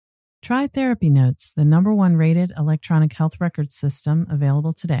Try Therapy Notes, the #1 rated electronic health record system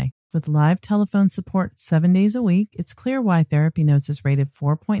available today. With live telephone support 7 days a week, it's clear why Therapy Notes is rated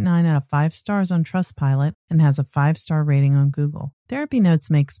 4.9 out of 5 stars on Trustpilot and has a 5-star rating on Google. Therapy Notes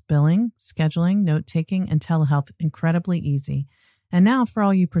makes billing, scheduling, note-taking, and telehealth incredibly easy. And now, for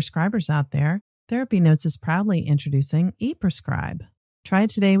all you prescribers out there, Therapy Notes is proudly introducing ePrescribe. Try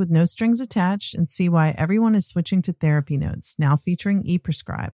it today with no strings attached and see why everyone is switching to Therapy Notes, now featuring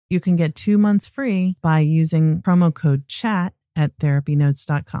ePrescribe. You can get 2 months free by using promo code CHAT at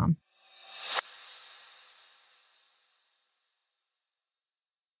therapynotes.com.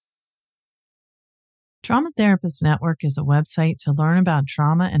 Trauma Therapist Network is a website to learn about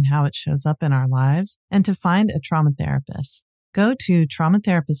trauma and how it shows up in our lives and to find a trauma therapist. Go to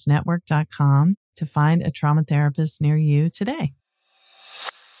traumatherapistnetwork.com to find a trauma therapist near you today.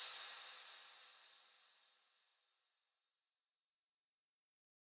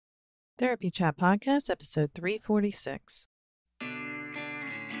 Therapy Chat Podcast, episode 346.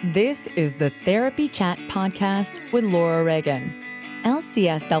 This is the Therapy Chat Podcast with Laura Reagan,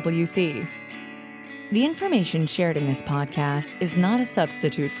 LCSWC. The information shared in this podcast is not a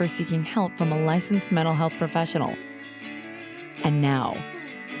substitute for seeking help from a licensed mental health professional. And now,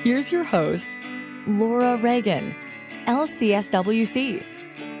 here's your host, Laura Reagan, LCSWC.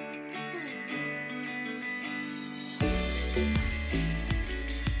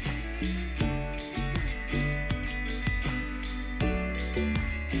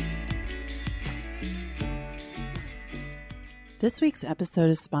 This week's episode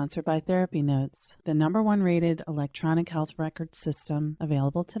is sponsored by Therapy Notes, the #1 rated electronic health record system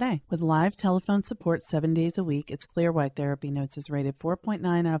available today. With live telephone support 7 days a week, it's clear why Therapy Notes is rated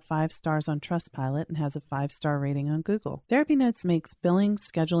 4.9 out of 5 stars on Trustpilot and has a 5-star rating on Google. Therapy Notes makes billing,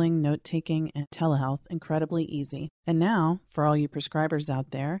 scheduling, note-taking, and telehealth incredibly easy. And now, for all you prescribers out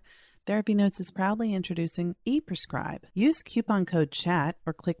there, Therapy Notes is proudly introducing ePrescribe. Use coupon code CHAT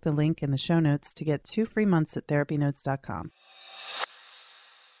or click the link in the show notes to get 2 free months at therapynotes.com.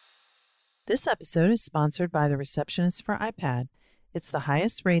 This episode is sponsored by the Receptionist for iPad. It's the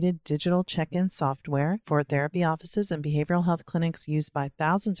highest rated digital check-in software for therapy offices and behavioral health clinics used by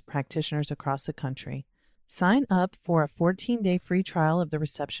thousands of practitioners across the country. Sign up for a 14-day free trial of the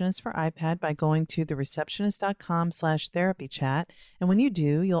Receptionist for iPad by going to thereceptionist.com/therapychat. And when you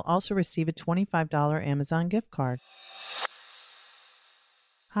do, you'll also receive a $25 Amazon gift card.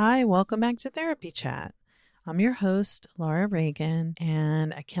 Hi, welcome back to Therapy Chat. I'm your host, Laura Reagan,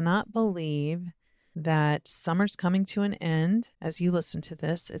 and I cannot believe that summer's coming to an end. As you listen to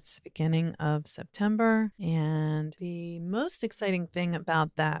this, it's the beginning of September, and the most exciting thing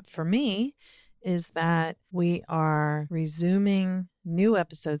about that for me is that we are resuming new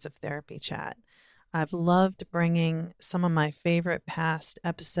episodes of Therapy Chat. I've loved bringing some of my favorite past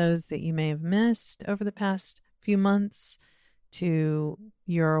episodes that you may have missed over the past few months to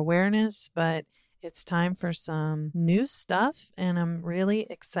your awareness, but it's time for some new stuff, and I'm really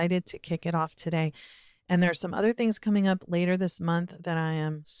excited to kick it off today. And there's some other things coming up later this month that I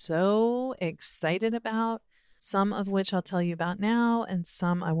am so excited about, some of which I'll tell you about now, and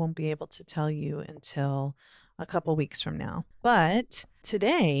some I won't be able to tell you until a couple weeks from now. But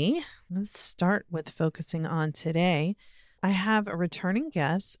today, let's start with focusing on today. I have a returning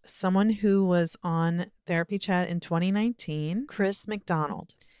guest, someone who was on Therapy Chat in 2019, Chris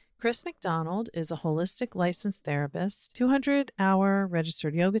Mcdonald. Chris Mcdonald is a holistic licensed therapist, 200-hour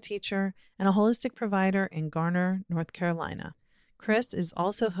registered yoga teacher, and a holistic provider in Garner, North Carolina. Chris is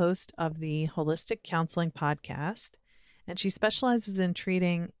also host of the Holistic Counseling Podcast, and she specializes in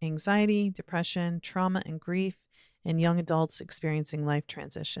treating anxiety, depression, trauma, and grief in young adults experiencing life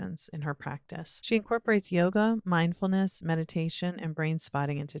transitions in her practice. She incorporates yoga, mindfulness, meditation, and brain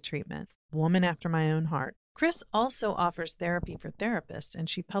spotting into treatment. Woman after my own heart. Chris also offers therapy for therapists, and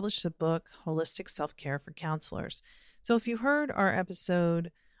she published a book, Holistic Self-Care for Counselors. So if you heard our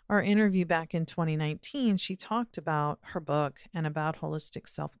interview back in 2019, she talked about her book and about holistic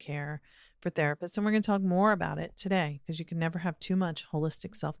self-care for therapists. And we're going to talk more about it today because you can never have too much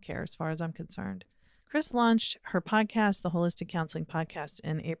holistic self-care as far as I'm concerned. Chris launched her podcast, the Holistic Counseling Podcast,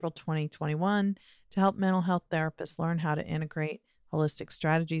 in April 2021 to help mental health therapists learn how to integrate holistic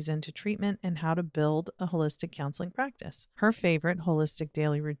strategies into treatment and how to build a holistic counseling practice. Her favorite holistic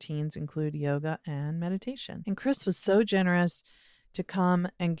daily routines include yoga and meditation. And Chris was so generous to come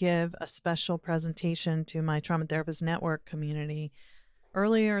and give a special presentation to my Trauma Therapist Network community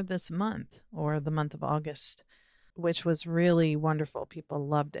earlier this month, or the month of August. which was really wonderful. People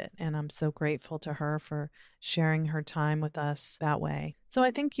loved it. And I'm so grateful to her for sharing her time with us that way. So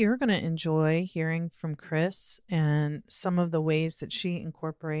I think you're going to enjoy hearing from Chris and some of the ways that she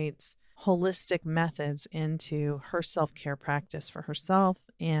incorporates holistic methods into her self-care practice for herself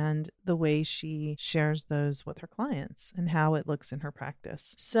and the way she shares those with her clients and how it looks in her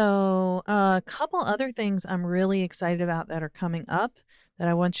practice. So a couple other things I'm really excited about that are coming up that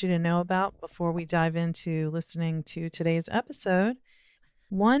I want you to know about before we dive into listening to today's episode.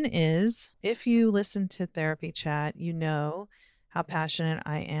 One is, if you listen to Therapy Chat, you know how passionate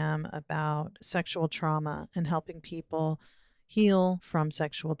I am about sexual trauma and helping people heal from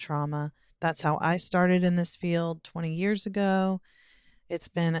sexual trauma. That's how I started in this field 20 years ago. It's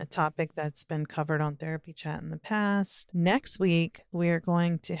been a topic that's been covered on Therapy Chat in the past. Next week, we're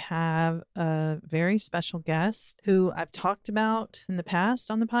going to have a very special guest who I've talked about in the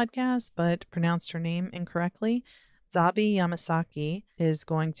past on the podcast, but pronounced her name incorrectly. Zabi Yamasaki is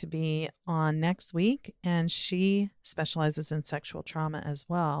going to be on next week, and she specializes in sexual trauma as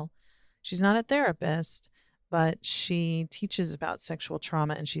well. She's not a therapist, but she teaches about sexual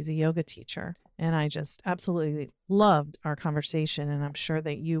trauma, and she's a yoga teacher. And I just absolutely loved our conversation, and I'm sure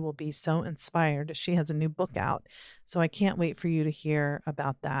that you will be so inspired. She has a new book out, so I can't wait for you to hear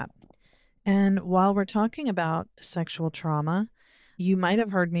about that. And while we're talking about sexual trauma, you might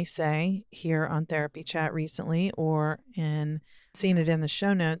have heard me say here on Therapy Chat recently, or seen it in the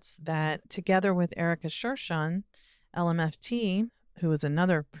show notes, that together with Erica Shershon, LMFT, who was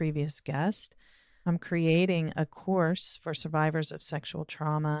another previous guest, I'm creating a course for survivors of sexual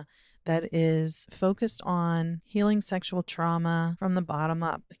trauma that is focused on healing sexual trauma from the bottom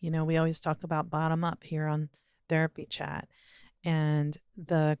up. You know, we always talk about bottom up here on Therapy Chat. And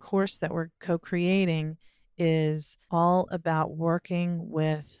the course that we're co-creating is all about working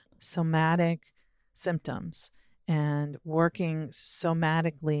with somatic symptoms and working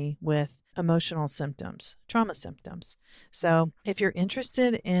somatically with emotional symptoms, trauma symptoms. So if you're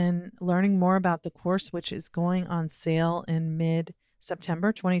interested in learning more about the course, which is going on sale in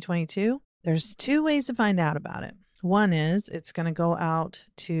mid-September 2022, there's two ways to find out about it. One is it's going to go out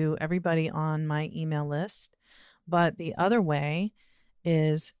to everybody on my email list, but the other way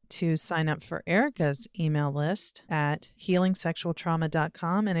is to sign up for Erica's email list at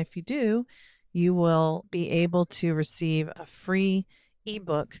healingsexualtrauma.com. And if you do, you will be able to receive a free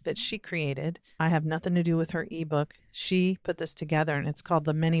ebook that she created. I have nothing to do with her ebook. She put this together, and it's called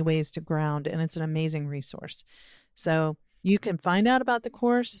The Many Ways to Ground, and it's an amazing resource. So you can find out about the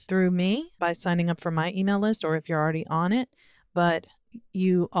course through me by signing up for my email list, or if you're already on it, but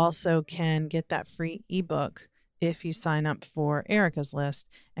you also can get that free ebook if you sign up for Erica's list,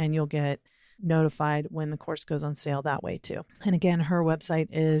 and you'll get notified when the course goes on sale that way too. And again, her website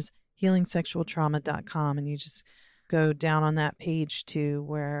is healingsexualtrauma.com, and you just go down on that page to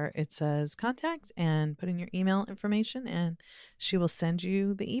where it says contact and put in your email information, and she will send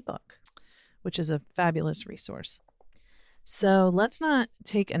you the ebook, which is a fabulous resource. So let's not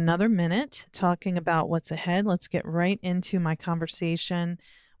take another minute talking about what's ahead. Let's get right into my conversation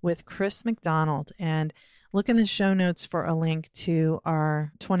with Chris Mcdonald, and look in the show notes for a link to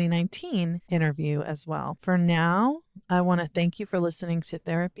our 2019 interview as well. For now, I want to thank you for listening to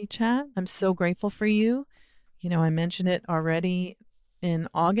Therapy Chat. I'm so grateful for you. You know, I mentioned it already in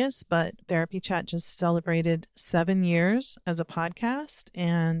August, but Therapy Chat just celebrated 7 years as a podcast,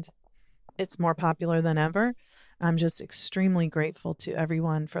 and it's more popular than ever. I'm just extremely grateful to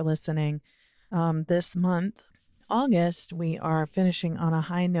everyone for listening. This month, August, we are finishing on a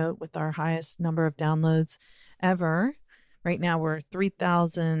high note with our highest number of downloads ever. Right now, we're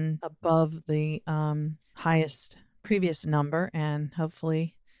 3,000 above the highest previous number, and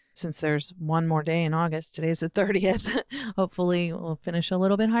hopefully, since there's one more day in August, today's the 30th, hopefully we'll finish a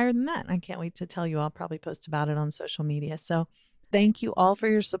little bit higher than that. I can't wait to tell you. I'll probably post about it on social media. So thank you all for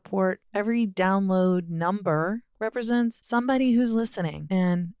your support. Every download number represents somebody who's listening,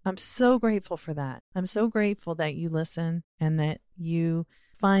 and I'm so grateful for that. I'm so grateful that you listen and that you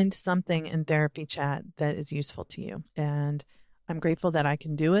find something in Therapy Chat that is useful to you. And I'm grateful that I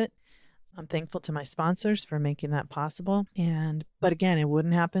can do it. I'm thankful to my sponsors for making that possible. But again, it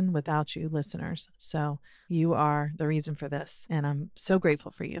wouldn't happen without you listeners. So you are the reason for this, and I'm so grateful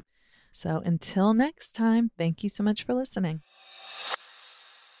for you. So until next time, thank you so much for listening.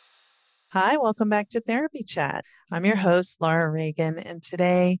 Hi, welcome back to Therapy Chat. I'm your host, Laura Reagan, and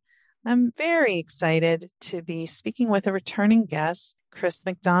today I'm very excited to be speaking with a returning guest, Chris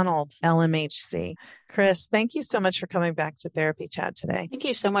Mcdonald, LMHC. Chris, thank you so much for coming back to Therapy Chat today. Thank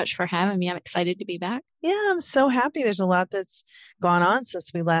you so much for having me. I'm excited to be back. Yeah, I'm so happy. There's a lot that's gone on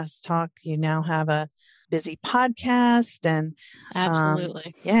since we last talked. You now have a busy podcast. And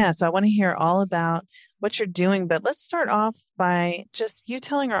Absolutely. so I want to hear all about what you're doing. But let's start off by just you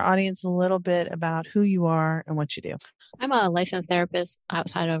telling our audience a little bit about who you are and what you do. I'm a licensed therapist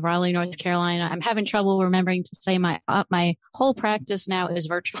outside of Raleigh, North Carolina. I'm having trouble remembering to say my whole practice now is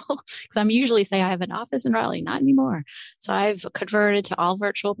virtual because I'm usually say I have an office in Raleigh, not anymore. So I've converted to all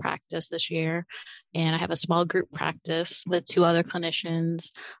virtual practice this year, and I have a small group practice with 2 other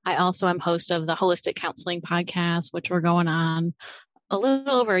clinicians. I also am host of the Holistic Counseling podcast, which we're going on a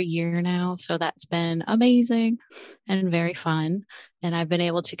little over a year now. So that's been amazing and very fun. And I've been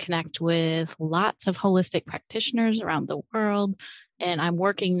able to connect with lots of holistic practitioners around the world. And I'm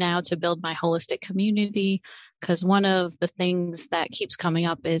working now to build my holistic community because one of the things that keeps coming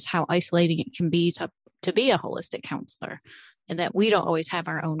up is how isolating it can be to be a holistic counselor, and that we don't always have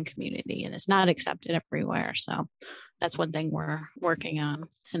our own community and it's not accepted everywhere. So that's one thing we're working on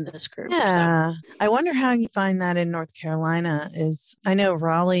in this group. Yeah. So. I wonder how you find that in North Carolina. I know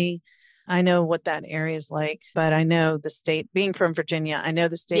Raleigh, I know what that area is like, but I know the state, being from Virginia, I know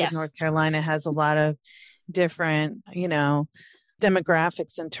the state of North Carolina has a lot of different,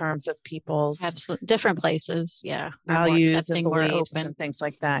 demographics in terms of people's absolutely different places. Yeah. Values and beliefs and things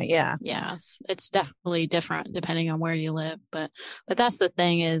like that. Yeah. Yeah. It's definitely different depending on where you live. But that's the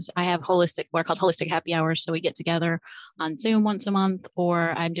thing is I have what are called holistic happy hours. So we get together on Zoom once a month,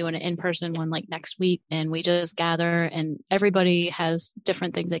 or I'm doing an in-person one like next week, and we just gather and everybody has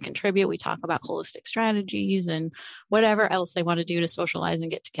different things they contribute. We talk about holistic strategies and whatever else they want to do to socialize and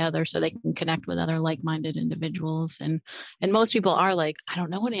get together so they can connect with other like-minded individuals. And most people are like, I don't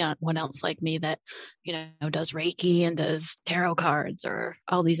know anyone else like me that, does Reiki and does tarot cards or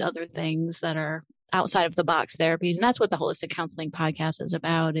all these other things that are outside of the box therapies. And that's what the Holistic Counseling podcast is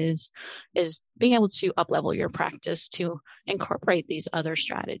about, is being able to up-level your practice to incorporate these other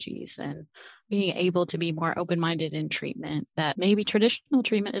strategies and being able to be more open-minded in treatment, that maybe traditional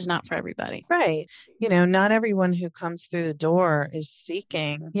treatment is not for everybody. Right. Not everyone who comes through the door is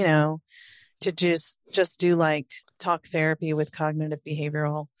seeking, to just do like talk therapy with cognitive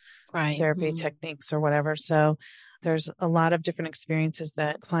behavioral therapy techniques or whatever. So there's a lot of different experiences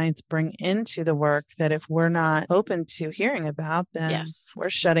that clients bring into the work that if we're not open to hearing about, then we're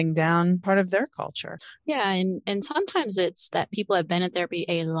shutting down part of their culture. Yeah. And sometimes it's that people have been in therapy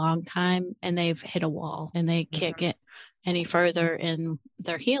a long time and they've hit a wall and they can't get any further in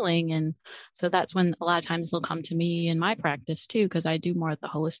their healing. And so that's when a lot of times they'll come to me in my practice too, because I do more of the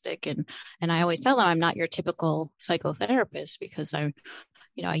holistic. And I always tell them I'm not your typical psychotherapist because I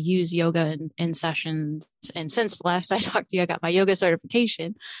use yoga in sessions. And since last I talked to you, I got my yoga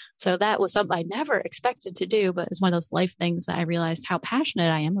certification. So that was something I never expected to do, but it's one of those life things that I realized how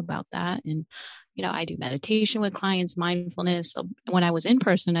passionate I am about that. And, I do meditation with clients, mindfulness. So when I was in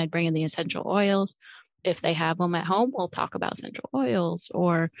person, I'd bring in the essential oils. If they have them at home, we'll talk about essential oils,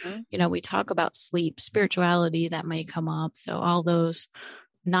 or, we talk about sleep, spirituality that may come up. So all those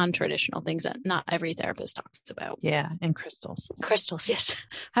non-traditional things that not every therapist talks about. Yeah. And crystals. Crystals, yes.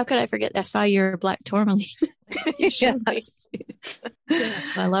 How could I forget? I saw your black tourmaline. Yes.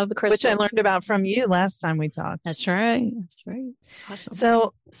 Yes, I love the crystals. Which I learned about from you last time we talked. That's right. Awesome.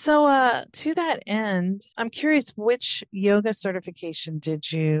 So to that end, I'm curious, which yoga certification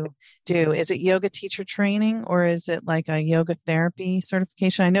did you do? Is it yoga teacher training or is it like a yoga therapy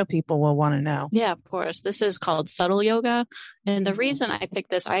certification? I know people will want to know. Yeah, of course. This is called subtle yoga. And the reason I picked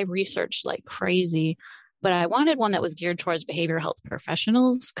this, I researched like crazy, but I wanted one that was geared towards behavioral health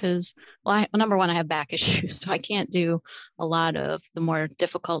professionals because, number one, I have back issues, so I can't do a lot of the more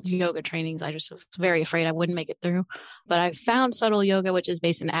difficult yoga trainings. I just was very afraid I wouldn't make it through. But I found Subtle Yoga, which is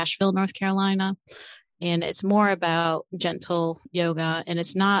based in Asheville, North Carolina. And it's more about gentle yoga, and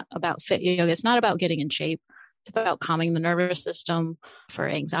it's not about fit yoga. It's not about getting in shape. It's about calming the nervous system for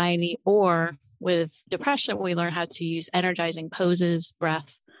anxiety, or with depression, we learn how to use energizing poses,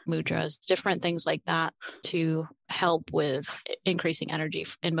 breath, mudras, different things like that to help with increasing energy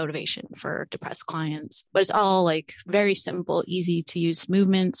and motivation for depressed clients. But it's all like very simple, easy to use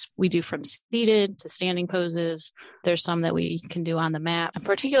movements. We do from seated to standing poses. There's some that we can do on the mat. I'm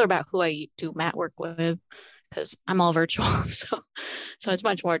particular about who I do mat work with because I'm all virtual. So it's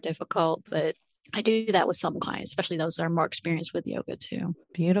much more difficult, but I do that with some clients, especially those that are more experienced with yoga too.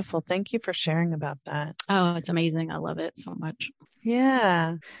 Beautiful. Thank you for sharing about that. Oh, it's amazing. I love it so much.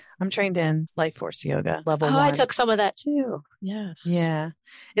 Yeah. I'm trained in Life Force Yoga, level 1. I took some of that too. Yes. Yeah.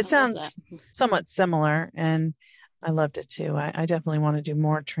 It sounds somewhat similar, and I loved it too. I definitely want to do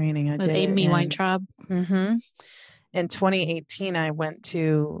more training. I with did Amy Weintraub. Mm-hmm. In 2018, I went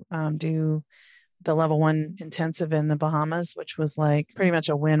to do the level 1 intensive in the Bahamas, which was like pretty much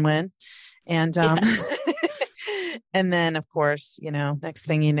a win-win. And Yes. and then, of course, next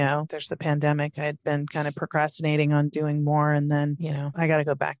thing you know, there's the pandemic. I had been kind of procrastinating on doing more. And then, I got to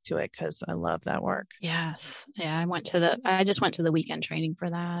go back to it because I love that work. Yes. Yeah. I just went to the weekend training for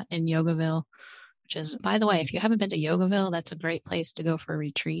that in Yogaville, which is, by the way, if you haven't been to Yogaville, that's a great place to go for a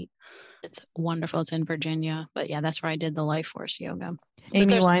retreat. It's wonderful. It's in Virginia. But yeah, that's where I did the Life Force yoga.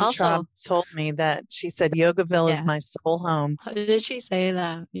 Amy Weintraub told me that she said Yogaville is my soul home. Did she say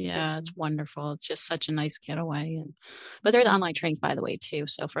that? Yeah, it's wonderful. It's just such a nice getaway. But there's online trainings, by the way, too.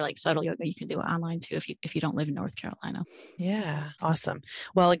 So for like subtle yoga, you can do it online too if you don't live in North Carolina. Yeah, awesome.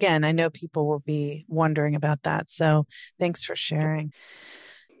 Well, again, I know people will be wondering about that. So thanks for sharing.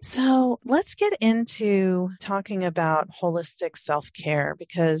 So let's get into talking about holistic self-care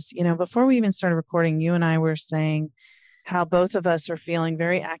because, before we even started recording, you and I were saying how both of us are feeling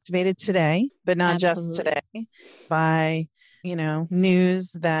very activated today, but not just today, by,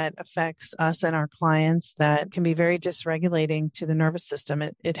 news that affects us and our clients that can be very dysregulating to the nervous system.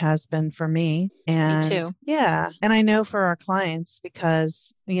 It has been for me. And me too. Yeah. And I know for our clients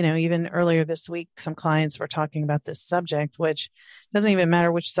because, even earlier this week, some clients were talking about this subject, which doesn't even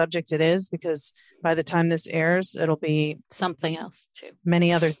matter which subject it is, because by the time this airs, it'll be something else too.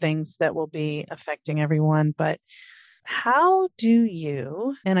 Many other things that will be affecting everyone. But how do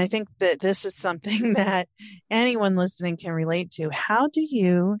you, and I think that this is something that anyone listening can relate to, how do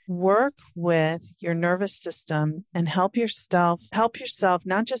you work with your nervous system and help yourself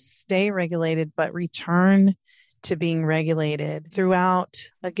not just stay regulated, but return to being regulated throughout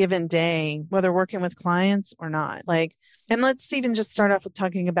a given day, whether working with clients or not? And let's even just start off with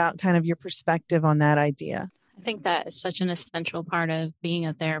talking about kind of your perspective on that idea. I think that is such an essential part of being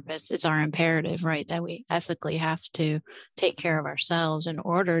a therapist. It's our imperative, right? That we ethically have to take care of ourselves in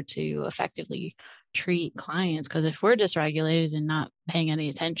order to effectively treat clients. Because if we're dysregulated and not paying any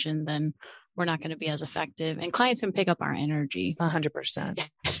attention, then we're not going to be as effective. And clients can pick up our energy 100%.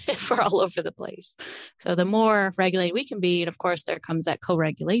 if we're all over the place. So the more regulated we can be, and of course, there comes that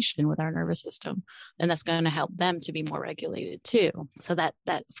co-regulation with our nervous system, and that's going to help them to be more regulated too. So that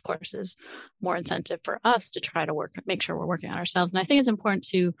of course is more incentive for us to try to make sure we're working on ourselves. And I think it's important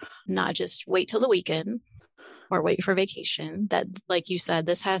to not just wait till the weekend or wait for vacation. That, like you said,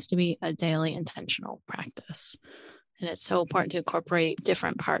 this has to be a daily intentional practice. And it's so important to incorporate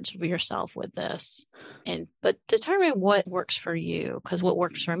different parts of yourself with this. But determine what works for you, because what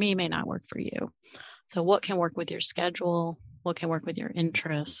works for me may not work for you. So what can work with your schedule? What can work with your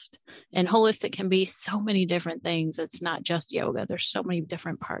interest? And holistic can be so many different things. It's not just yoga. There's so many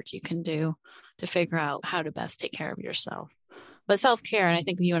different parts you can do to figure out how to best take care of yourself. But self-care, and I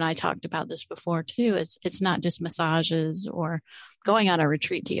think you and I talked about this before too, it's not just massages or going on a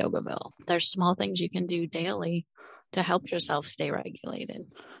retreat to Yogaville. There's small things you can do daily to help yourself stay regulated.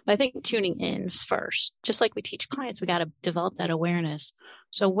 But I think tuning in first, just like we teach clients, we got to develop that awareness.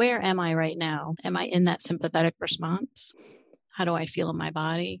 So where am I right now? Am I in that sympathetic response? How do I feel in my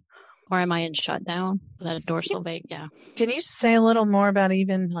body? Or am I in shutdown? That dorsal vague? Yeah. Can you say a little more about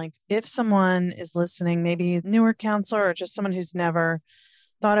even like if someone is listening, maybe a newer counselor or just someone who's never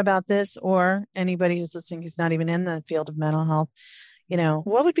thought about this, or anybody who's listening who's not even in the field of mental health,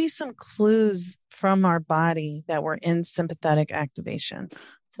 what would be some clues from our body that we're in sympathetic activation?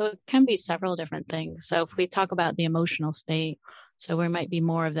 So it can be several different things. So if we talk about the emotional state, so we might be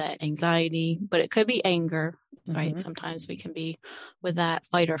more of that anxiety, but it could be anger, right? Sometimes we can be with that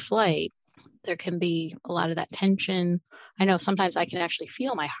fight or flight. There can be a lot of that tension. I know sometimes I can actually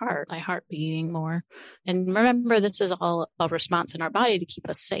feel my heart beating more. And remember, this is all a response in our body to keep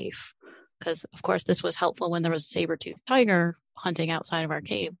us safe. Because, of course, this was helpful when there was a saber-toothed tiger hunting outside of our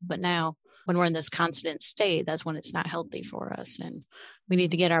cave. But now, when we're in this constant state, that's when it's not healthy for us. And we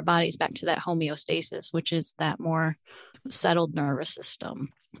need to get our bodies back to that homeostasis, which is that more settled nervous system,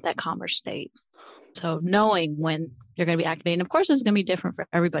 that calmer state. So knowing when you're going to be activated, and of course, it's going to be different for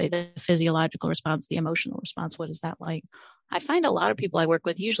everybody. The physiological response, the emotional response, what is that like? I find a lot of people I work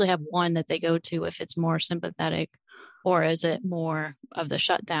with usually have one that they go to if it's more sympathetic, or is it more of the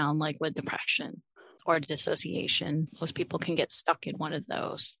shutdown, like with depression or dissociation? Most people can get stuck in one of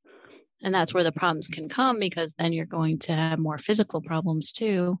those. And that's where the problems can come, because then you're going to have more physical problems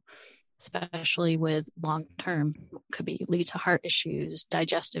too, especially with long-term. Could be lead to heart issues,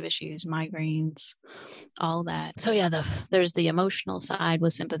 digestive issues, migraines, all that. So yeah, there's the emotional side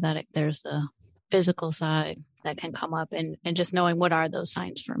with sympathetic. There's the physical side that can come up, and just knowing what are those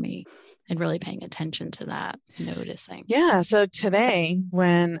signs for me and really paying attention to that, noticing. Yeah. So today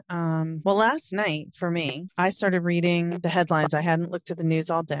last night for me, I started reading the headlines. I hadn't looked at the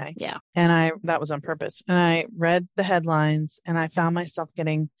news all day. Yeah. And that was on purpose. And I read the headlines and I found myself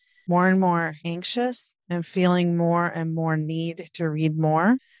getting more and more anxious and feeling more and more need to read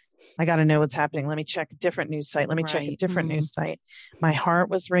more. I got to know what's happening. Let me check a different news site. Let me check a different news site. My heart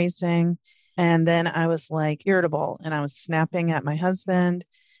was racing. And then I was like irritable and I was snapping at my husband.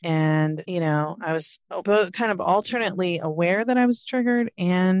 And, I was both kind of alternately aware that I was triggered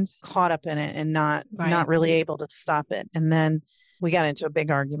and caught up in it and not really able to stop it. And then we got into a big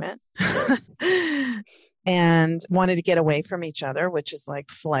argument and wanted to get away from each other, which is like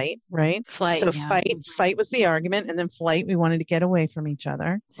flight, right? So fight was the argument. And then flight, we wanted to get away from each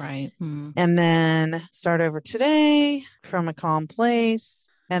other. Right. Mm. And then start over today from a calm place.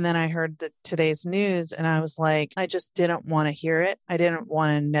 And then I heard today's news and I was like, I just didn't want to hear it. I didn't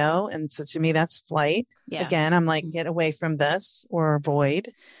want to know. And so to me, that's flight. Yes. Again, I'm like, get away from this or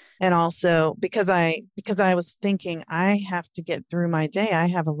avoid. And also because I was thinking I have to get through my day. I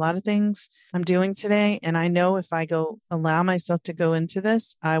have a lot of things I'm doing today. And I know if I allow myself to go into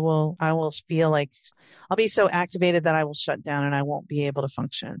this, I will feel like I'll be so activated that I will shut down and I won't be able to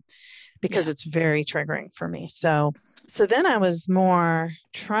function because it's very triggering for me. So then I was more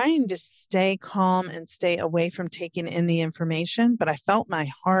trying to stay calm and stay away from taking in the information, but I felt my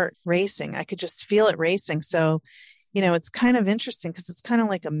heart racing. I could just feel it racing. So, it's kind of interesting because it's kind of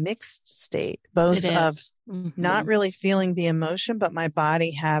like a mixed state, both of not really feeling the emotion, but my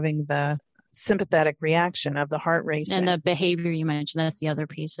body having the sympathetic reaction of the heart racing. And the behavior you mentioned, that's the other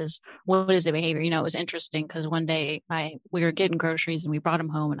piece is what is the behavior? It was interesting because one day we were getting groceries and we brought them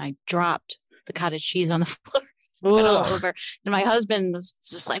home and I dropped the cottage cheese on the floor. All over. And my husband was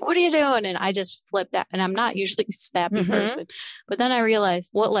just like, what are you doing? And I just flipped out. And I'm not usually a snappy person. But then I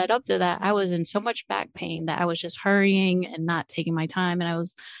realized what led up to that. I was in so much back pain that I was just hurrying and not taking my time. And I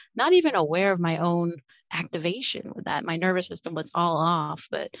was not even aware of my own activation with that. My nervous system was all off,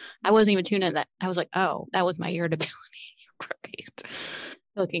 but I wasn't even tuned in that. I was like, oh, that was my irritability. Right.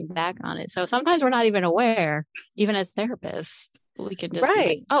 Looking back on it. So sometimes we're not even aware, even as therapists, we can just be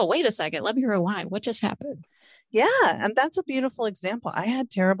like, oh, wait a second. Let me rewind. What just happened? Yeah. And that's a beautiful example. I had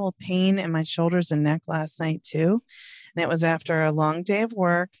terrible pain in my shoulders and neck last night too. And it was after a long day of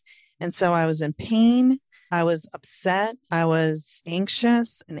work. And so I was in pain. I was upset. I was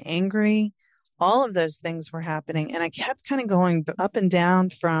anxious and angry. All of those things were happening. And I kept kind of going up and down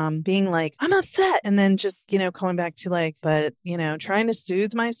from being like, I'm upset. And then just, going back to like, but, trying to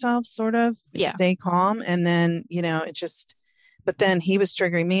soothe myself sort of, stay calm. And then, but then he was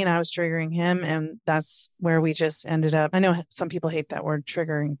triggering me and I was triggering him. And that's where we just ended up. I know some people hate that word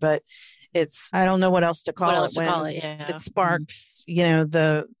triggering, but I don't know what else to call it when it sparks,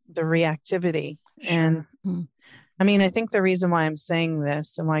 the reactivity. And I mean, I think the reason why I'm saying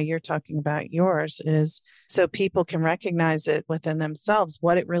this and why you're talking about yours is so people can recognize it within themselves,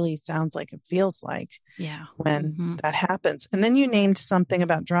 what it really sounds like and feels like when that happens. And then you named something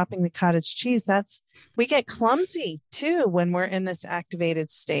about dropping the cottage cheese. We get clumsy too when we're in this activated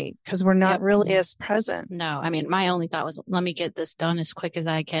state because we're not really as present. No, I mean, my only thought was, let me get this done as quick as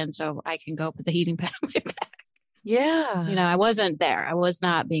I can so I can go put the heating pad on my back. Yeah. I wasn't there. I was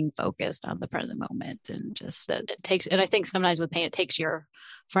not being focused on the present moment. And just that it takes, and I think sometimes with pain, it takes your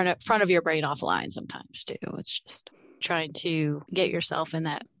front of your brain offline sometimes too. It's just trying to get yourself in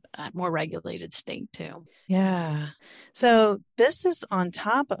that more regulated state too. Yeah. So this is on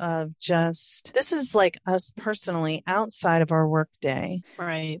top of this is like us personally outside of our work day.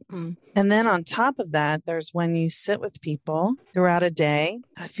 Right. And then on top of that, there's when you sit with people throughout a day.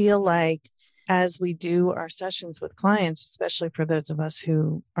 I feel like as we do our sessions with clients, especially for those of us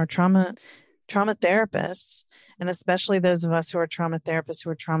who are trauma therapists, and especially those of us who are trauma therapists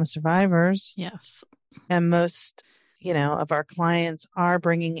who are trauma survivors. Yes. And most, of our clients are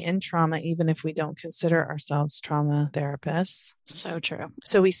bringing in trauma, even if we don't consider ourselves trauma therapists. So true.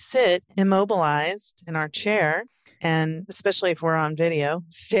 So we sit immobilized in our chair. And especially if we're on video,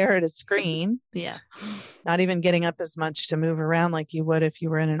 stare at a screen. Yeah. Not even getting up as much to move around like you would if you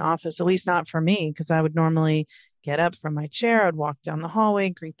were in an office, at least not for me, because I would normally get up from my chair. I'd walk down the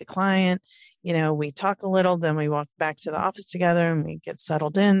hallway, greet the client. We talk a little, then we walk back to the office together and we get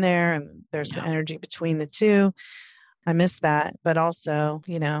settled in there. And there's the energy between the two. I miss that. But also,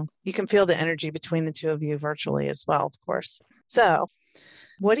 you can feel the energy between the two of you virtually as well, of course. So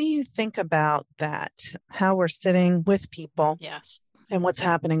what do you think about that? How we're sitting with people? Yes. And what's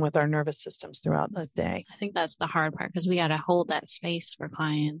happening with our nervous systems throughout the day? I think that's the hard part because we got to hold that space for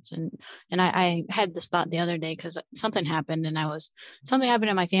clients. And I had this thought the other day because something happened in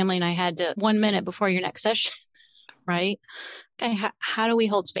my family and I had to 1 minute before your next session, right? Okay. How do we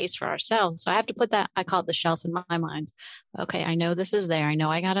hold space for ourselves? So I have to put that, I call it the shelf in my mind. Okay. I know this is there. I know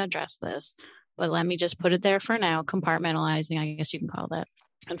I got to address this, but let me just put it there for now, compartmentalizing, I guess you can call that.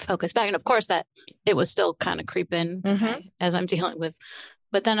 and focus back. And of course that it was still kind of creeping as I'm dealing with,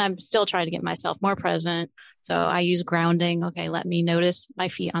 but then I'm still trying to get myself more present. So I use grounding. Okay, let me notice my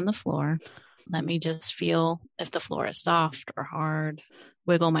feet on the floor. Let me just feel if the floor is soft or hard,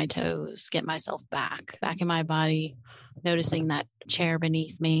 wiggle my toes, get myself back in my body, noticing that chair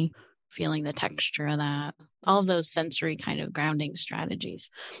beneath me, feeling the texture of that, all of those sensory kind of grounding strategies.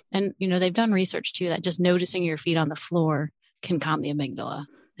 And, they've done research too, that just noticing your feet on the floor can calm the amygdala.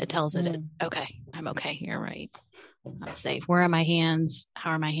 It tells it, okay, I'm okay here, right? I'm safe. Where are my hands?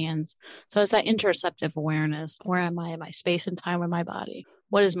 How are my hands? So it's that interoceptive awareness. Where am I in my space and time with my body?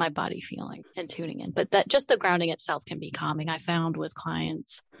 What is my body feeling and tuning in? But that just the grounding itself can be calming. I found with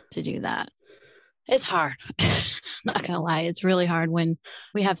clients to do that. It's hard. Not gonna lie. It's really hard when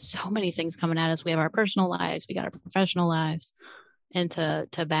we have so many things coming at us. We have our personal lives, we got our professional lives, and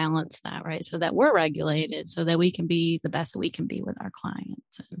to balance that, right? So that we're regulated, so that we can be the best that we can be with our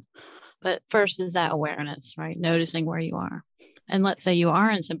clients. But first is that awareness, right? Noticing where you are. And let's say you are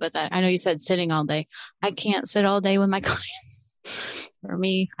in sympathetic. I know you said sitting all day. I can't sit all day with my clients. For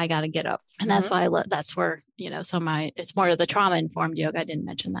me, I got to get up. And that's why that's where, it's more of the trauma informed yoga. I didn't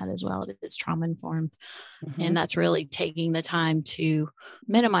mention that as well. It is trauma informed. And that's really taking the time to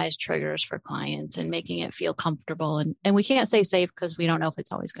minimize triggers for clients and making it feel comfortable. And we can't say safe because we don't know if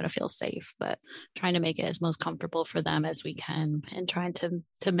it's always going to feel safe, but trying to make it as most comfortable for them as we can, and trying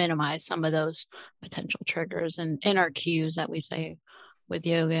to minimize some of those potential triggers and in our cues that we say with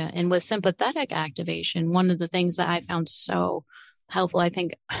yoga. And with sympathetic activation, one of the things that I found so helpful, I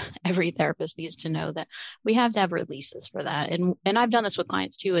think every therapist needs to know that we have to have releases for that. And I've done this with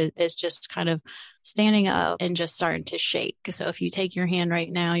clients too, is just kind of standing up and just starting to shake. So if you take your hand right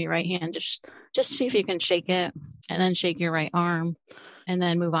now, your right hand, just see if you can shake it, and then shake your right arm, and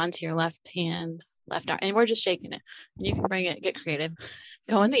then move on to your left hand, left arm. And we're just shaking it. And you can bring it, get creative,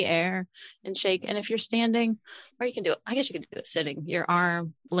 go in the air and shake. And if you're standing, or you can do it, I guess you can do it sitting, your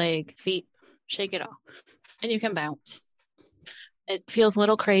arm, leg, feet, shake it off, and you can bounce. It feels a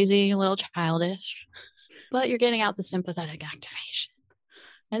little crazy, a little childish, but you're getting out the sympathetic activation.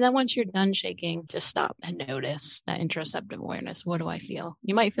 And then once you're done shaking, just stop and notice that interoceptive awareness. What do I feel?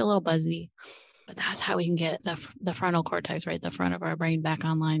 You might feel a little buzzy, but that's how we can get the frontal cortex, right? The front of our brain back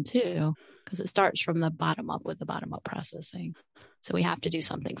online too, because it starts from the bottom up with the bottom up processing. So we have to do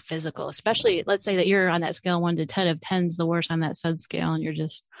something physical, especially let's say that you're on that scale 1 to 10, if 10's the worst on that SUD scale, and you're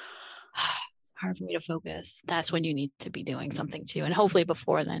just, it's hard for me to focus. That's when you need to be doing something too. And hopefully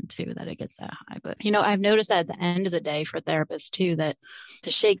before then too, that it gets that high. But, I've noticed that at the end of the day for therapists too, that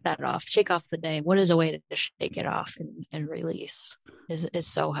to shake that off, shake off the day, what is a way to shake it off and release is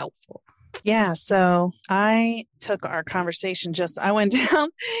so helpful. Yeah. So I took our conversation I went down,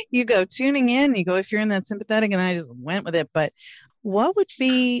 you go tuning in, you go, if you're in that sympathetic, and I just went with it. But what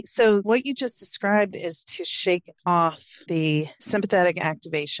you just described is to shake off the sympathetic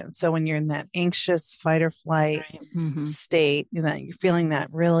activation. So when you're in that anxious fight or flight state, you're feeling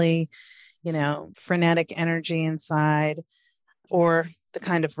that really, frenetic energy inside, or the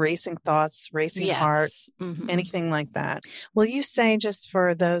kind of racing thoughts, racing heart, anything like that. Will you say, just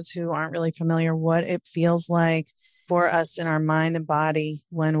for those who aren't really familiar, what it feels like for us in our mind and body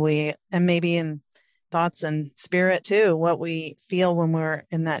and maybe in thoughts and spirit too, what we feel when we're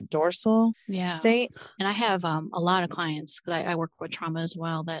in that dorsal state? And I have a lot of clients, because I work with trauma as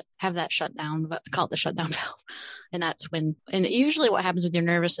well, that have that shutdown, call it the shutdown valve. And that's and usually what happens with your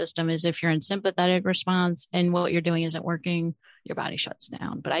nervous system is if you're in sympathetic response and what you're doing isn't working, your body shuts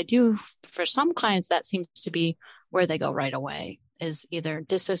down. But for some clients, that seems to be where they go right away, is either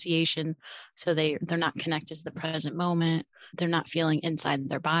dissociation. So they're not connected to the present moment. They're not feeling inside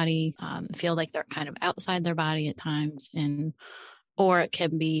their body, feel like they're kind of outside their body at times. Or it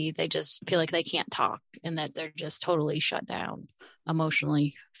can be, they just feel like they can't talk and that they're just totally shut down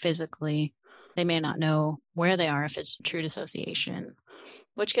emotionally, physically. They may not know where they are if it's true dissociation,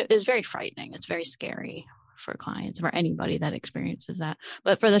 which is very frightening. It's very scary for clients, for anybody that experiences that.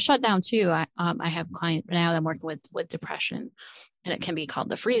 But for the shutdown too, I have a client now that I'm working with depression, and it can be called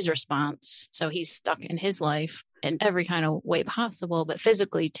the freeze response. So he's stuck in his life in every kind of way possible, but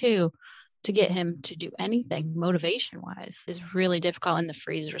physically too, to get him to do anything motivation wise is really difficult in the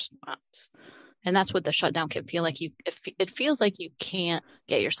freeze response. And that's what the shutdown can feel like. It feels like you can't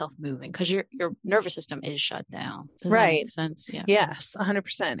get yourself moving because your nervous system is shut down. Does that make sense? Yeah. Yes,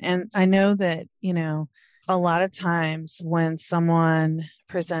 100%. And I know that, a lot of times when someone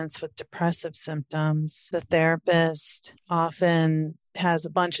presents with depressive symptoms, the therapist often has a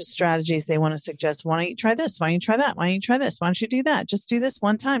bunch of strategies they want to suggest. Why don't you try this? Why don't you try that? Why don't you try this? Why don't you do that? Just do this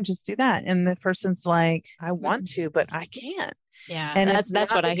one time. Just do that. And the person's like, I want to, but I can't. Yeah, And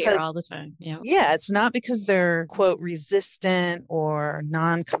that's what I hear all the time. Yeah. yeah, it's not because they're, quote, resistant or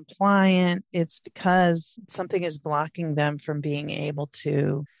non-compliant. It's because something is blocking them from being able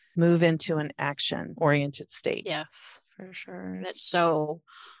to move into an action-oriented state. Yes, for sure. And it's so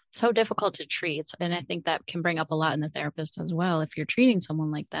difficult to treat. And I think that can bring up a lot in the therapist as well. If you're treating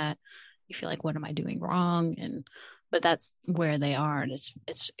someone like that, you feel like, what am I doing wrong? But that's where they are. And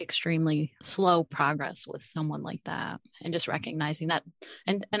it's extremely slow progress with someone like that. And just recognizing that.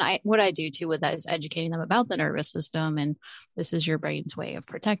 And what I do too with that is educating them about the nervous system. And this is your brain's way of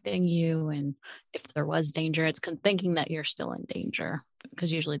protecting you. And if there was danger, it's thinking that you're still in danger.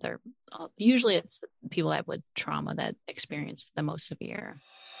 Because usually it's people that with trauma that experience the most severe.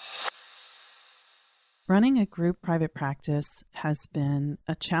 Running a group private practice has been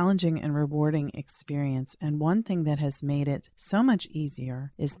a challenging and rewarding experience, and one thing that has made it so much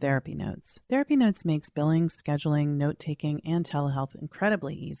easier is Therapy Notes. Therapy Notes makes billing, scheduling, note-taking, and telehealth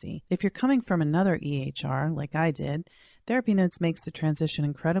incredibly easy. If you're coming from another EHR, like I did, Therapy Notes makes the transition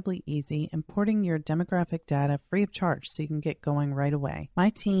incredibly easy, importing your demographic data free of charge so you can get going right away. My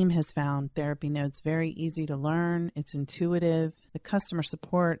team has found Therapy Notes very easy to learn. It's intuitive. The customer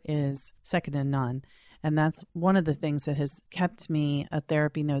support is second to none. And that's one of the things that has kept me a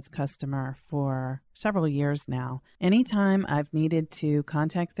Therapy Notes customer for several years now. Anytime I've needed to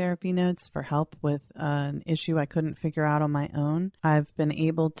contact Therapy Notes for help with an issue I couldn't figure out on my own, I've been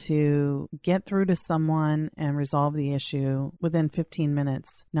able to get through to someone and resolve the issue within 15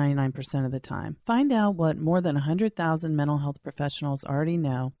 minutes, 99% of the time. Find out what more than 100,000 mental health professionals already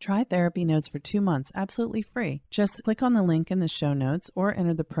know. Try Therapy Notes for 2 months, absolutely free. Just click on the link in the show notes or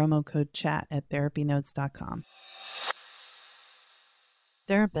enter the promo code CHAT at therapynotes.com.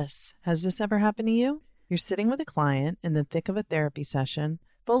 Therapists, has this ever happened to you? You're sitting with a client in the thick of a therapy session,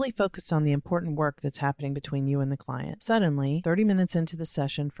 fully focused on the important work that's happening between you and the client. Suddenly, 30 minutes into the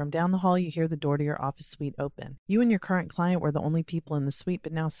session, from down the hall you hear the door to your office suite open. You and your current client were the only people in the suite,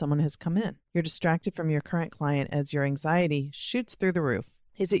 but now someone has come in. You're distracted from your current client as your anxiety shoots through the roof.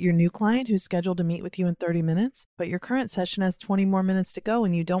 Is it your new client who's scheduled to meet with you in 30 minutes? But your current session has 20 more minutes to go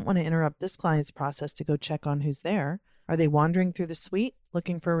and you don't want to interrupt this client's process to go check on who's there. Are they wandering through the suite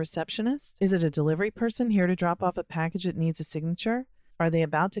looking for a receptionist? Is it a delivery person here to drop off a package that needs a signature? Are they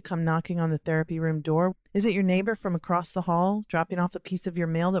about to come knocking on the therapy room door? Is it your neighbor from across the hall dropping off a piece of your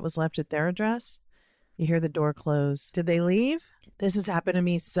mail that was left at their address? You hear the door close. Did they leave? This has happened to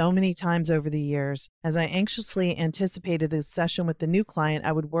me so many times over the years. As I anxiously anticipated this session with the new client,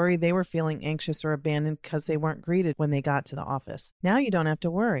 I would worry they were feeling anxious or abandoned because they weren't greeted when they got to the office. Now you don't have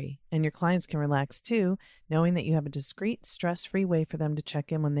to worry, and your clients can relax too, knowing that you have a discreet, stress-free way for them to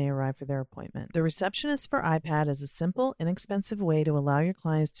check in when they arrive for their appointment. The Receptionist for iPad is a simple, inexpensive way to allow your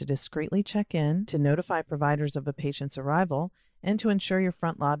clients to discreetly check in, to notify providers of a patient's arrival, and to ensure your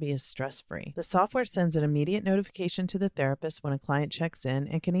front lobby is stress-free. The software sends an immediate notification to the therapist when a client checks in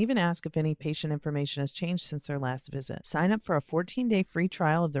and can even ask if any patient information has changed since their last visit. Sign up for a 14-day free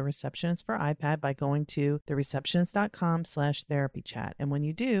trial of the Receptionist for iPad by going to thereceptionist.com/therapychat. And when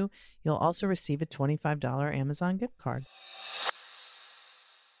you do, you'll also receive a $25 Amazon gift card.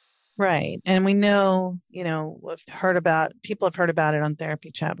 Right. And we know, people have heard about it on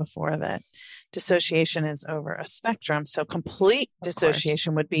Therapy Chat before, that dissociation is over a spectrum. So complete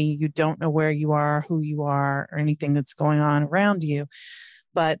dissociation would be you don't know where you are, who you are, or anything that's going on around you.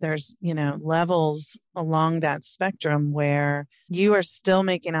 But there's, levels along that spectrum where you are still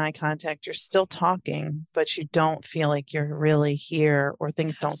making eye contact, you're still talking, but you don't feel like you're really here, or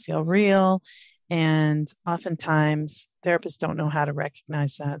things don't feel real. And oftentimes therapists don't know how to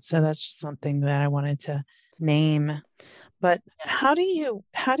recognize that. So that's just something that I wanted to name. But how do you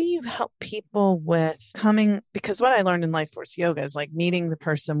help people with coming, because what I learned in Life Force Yoga is like meeting the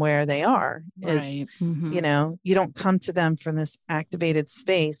person where they are. Is, you don't come to them from this activated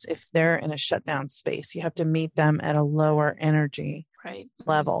space if they're in a shutdown space. You have to meet them at a lower energy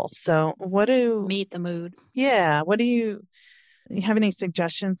level. So meet the mood. Yeah. What do you have any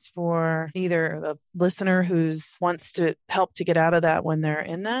suggestions for either the listener who wants to help to get out of that when they're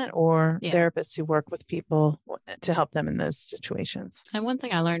in that, or therapists who work with people to help them in those situations? And one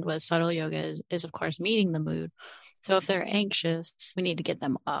thing I learned was subtle yoga is of course meeting the mood. So if they're anxious, we need to get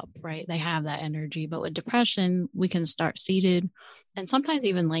them up, right? They have that energy. But with depression, we can start seated and sometimes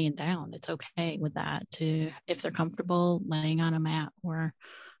even laying down. It's okay with that, if they're comfortable laying on a mat or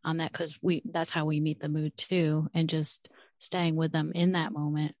on that, because that's how we meet the mood too, and just staying with them in that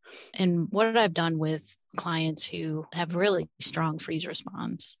moment. And what I've done with clients who have really strong freeze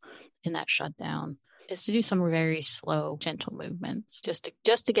response in that shutdown is to do some very slow, gentle movements, just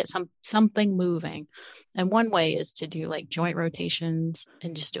to get something moving. And one way is to do like joint rotations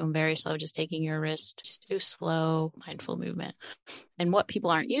and just do them very slow, just taking your wrist, just do slow, mindful movement. And what people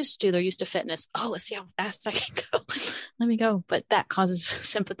aren't used to, they're used to fitness. Oh, let's see how fast I can go. Let me go. But that causes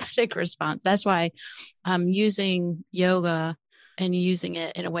sympathetic response. That's why using yoga and using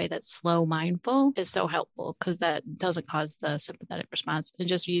it in a way that's slow, mindful is so helpful, because that doesn't cause the sympathetic response. And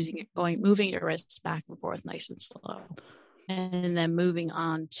just moving your wrists back and forth nice and slow. And then moving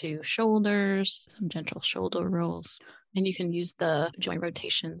on to shoulders, some gentle shoulder rolls. And you can use the joint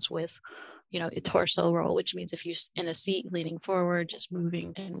rotations with, a torso roll, which means if you're in a seat leaning forward, just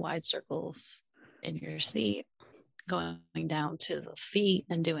moving in wide circles in your seat, going down to the feet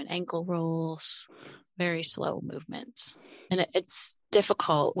and doing ankle rolls. Very slow movements. And it's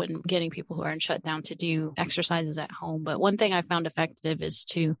difficult when getting people who are in shutdown to do exercises at home. But one thing I found effective is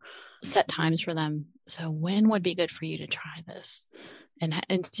to set times for them. So when would be good for you to try this?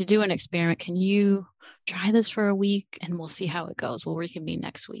 And to do an experiment, can you try this for a week and we'll see how it goes? We'll reconvene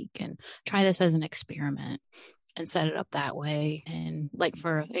next week and try this as an experiment and set it up that way. And like,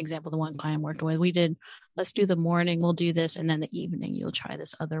 for example, the one client I'm working with, we did, let's do the morning, we'll do this. And then the evening, you'll try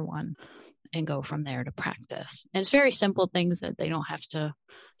this other one. And go from there to practice. And it's very simple things that they don't have to,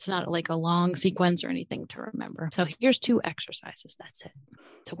 it's not like a long sequence or anything to remember. So here's 2 exercises. That's it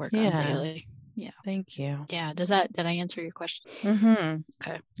to work on daily. Yeah. Thank you. Yeah. Did I answer your question? Mm-hmm.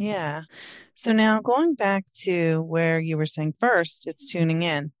 Okay. Yeah. So now going back to where you were saying first, it's tuning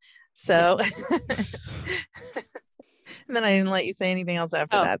in. So, and then I didn't let you say anything else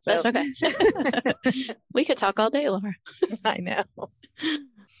after that. So that's okay. We could talk all day, Laura. I know.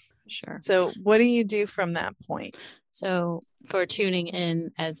 Sure. So what do you do from that point? So for tuning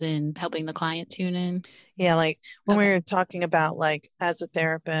in, as in helping the client tune in? Yeah, like when we were talking about, like, as a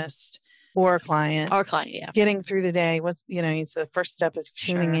therapist or a client. Or client, yeah. Getting through the day, the first step is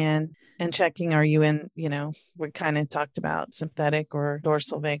tuning in and checking, are you in, we kind of talked about sympathetic or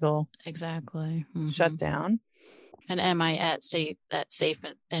dorsal vagal. Exactly. Mm-hmm. Shutdown. And am I at safe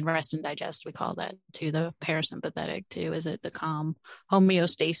and rest and digest? We call that too. The parasympathetic too. Is it the calm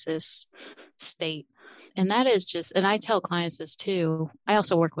homeostasis state? And that is just, and I tell clients this too. I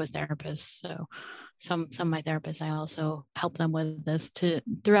also work with therapists. So some of my therapists, I also help them with this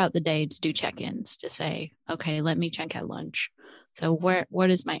throughout the day to do check-ins to say, okay, let me check at lunch. So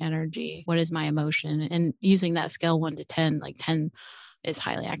what is my energy? What is my emotion? And using that scale 1 to 10, like 10 is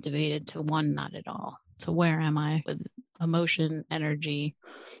highly activated to 1, not at all. So where am I with emotion, energy,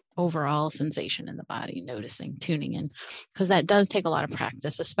 overall sensation in the body, noticing, tuning in? Because that does take a lot of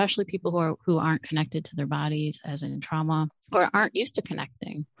practice, especially people who aren't connected to their bodies, as in trauma, or aren't used to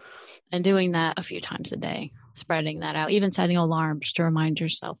connecting, and doing that a few times a day, spreading that out, even setting alarms to remind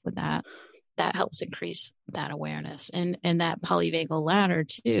yourself with that. That helps increase that awareness. And that polyvagal ladder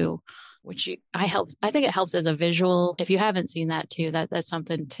too, which I think it helps as a visual. If you haven't seen that too, that's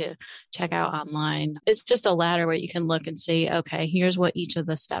something to check out online. It's just a ladder where you can look and see, okay, here's what each of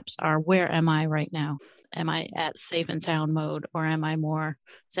the steps are. Where am I right now? Am I at safe and sound mode, or am I more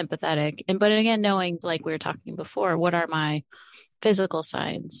sympathetic? But again, knowing, like we were talking before, what are my physical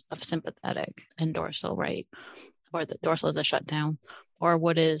signs of sympathetic and dorsal, right? Or the dorsal is a shutdown. Or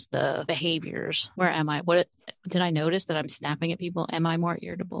what is the behaviors? Where am I? Did I notice that I'm snapping at people? Am I more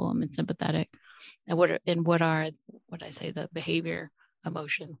irritable? I'm sympathetic. And what I say, the behavior,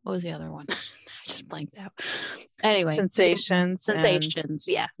 emotion? What was the other one? I just blanked out. Anyway, sensations.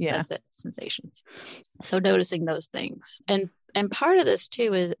 Yes, yeah. That's it. Sensations. So noticing those things, and part of this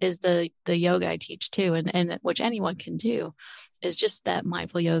too is the yoga I teach too, and which anyone can do, is just that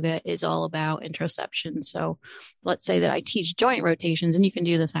mindful yoga is all about interoception. So let's say that I teach joint rotations, and you can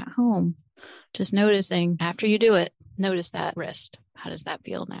do this at home. Just noticing after you do it, notice that wrist. How does that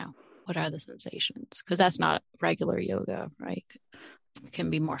feel now? What are the sensations? Because that's not regular yoga, right? It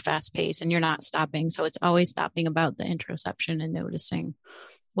can be more fast paced and you're not stopping. So it's always stopping about the interoception and noticing,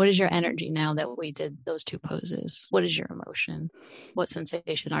 what is your energy now that we did those 2 poses? What is your emotion? What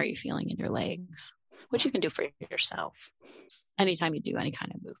sensation are you feeling in your legs? Which you can do for yourself anytime you do any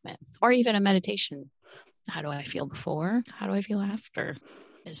kind of movement, or even a meditation. How do I feel before? How do I feel after?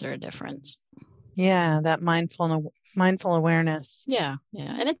 Is there a difference? Yeah, that mindful awareness. Yeah.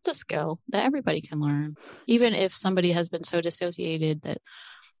 And it's a skill that everybody can learn. Even if somebody has been so dissociated that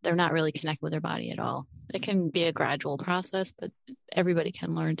they're not really connected with their body at all. It can be a gradual process, but everybody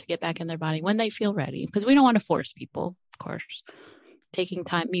can learn to get back in their body when they feel ready, because we don't want to force people, of course. Taking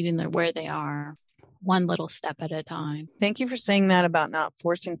time, meeting them where they are, one little step at a time. Thank you for saying that about not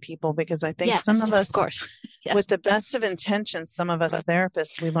forcing people, because I think Yes, some of us, of course, yes. with the best of intentions, some of us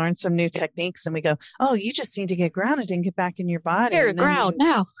therapists, we learn some new techniques and we go, oh, you just need to get grounded and get back in your body. Here, and then ground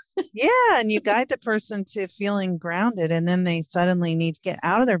now. Yeah. And you guide the person to feeling grounded, and then they suddenly need to get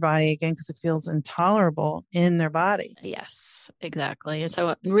out of their body again because it feels intolerable in their body. Yes, exactly. And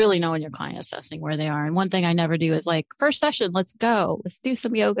so really knowing your client, assessing where they are. And one thing I never do is like, first session, let's go. Let's do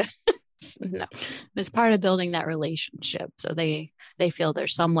some yoga. No, it's part of building that relationship. So they feel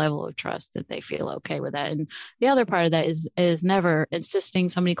there's some level of trust that they feel okay with that. And the other part of that is never insisting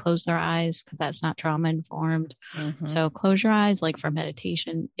somebody close their eyes, because that's not trauma informed. Mm-hmm. So close your eyes, like for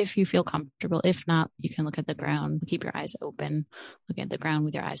meditation, if you feel comfortable. If not, you can look at the ground, keep your eyes open, look at the ground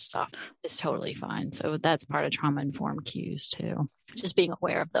with your eyes soft. It's totally fine. So that's part of trauma informed cues too. Just being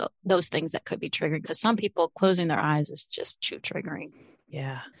aware of those things that could be triggering, because some people closing their eyes is just too triggering.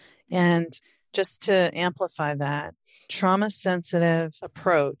 Yeah. And just to amplify that, trauma sensitive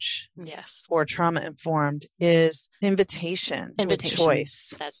approach, yes, or trauma informed, is invitation with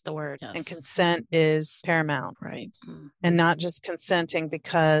choice. That's the word. Yes. And consent is paramount. Right. And not just consenting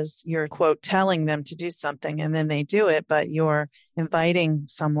because you're, quote, telling them to do something and then they do it, but you're inviting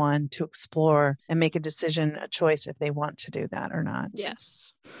someone to explore and make a decision, a choice, if they want to do that or not.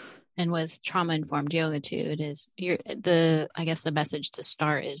 Yes. And with trauma-informed yoga too, it is I guess the message to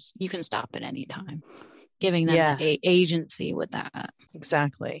start is you can stop at any time, giving them agency with that.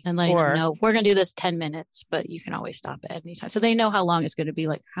 Exactly. And letting them know, we're going to do this 10 minutes, but you can always stop at any time. So they know how long it's going to be.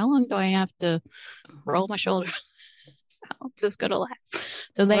 Like, how long do I have to roll my shoulders? How long is this going to last?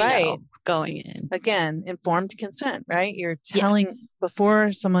 So they know going in. Again, informed consent, right? You're telling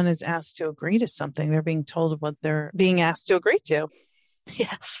before someone is asked to agree to something, they're being told what they're being asked to agree to.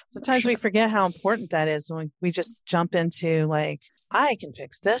 Yes. Sometimes we forget how important that is when we just jump into like, I can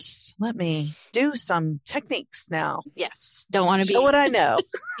fix this. Let me do some techniques now. Yes. Don't want to be what I know.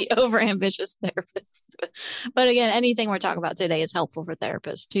 The overambitious therapist. But again, anything we're talking about today is helpful for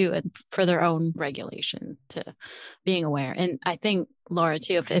therapists too, and for their own regulation, to being aware. And I think, Laura,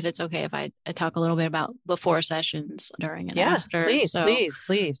 too, if it's okay if I talk a little bit about before sessions, during and after.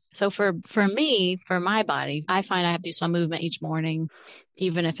 Please. So for me, for my body, I find I have to do some movement each morning,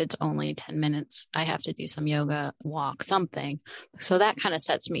 even if it's only 10 minutes. I have to do some yoga, walk, something. So that kind of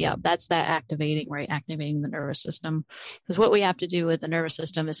sets me up. That's that activating the nervous system. Because what we have to do with the nervous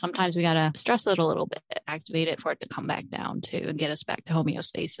system is sometimes we got to stress it a little bit, activate it for it to come back down to and get us back to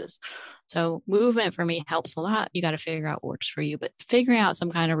homeostasis. So movement for me helps a lot. You got to figure out what works for you, but figuring out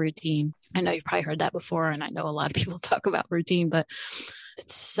some kind of routine. I know you've probably heard that before, and I know a lot of people talk about routine, but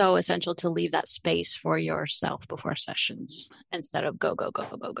it's so essential to leave that space for yourself before sessions instead of go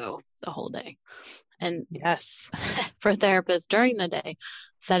the whole day. And yes, for therapists during the day,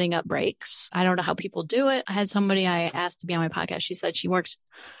 setting up breaks. I don't know how people do it. I had somebody I asked to be on my podcast. She said she works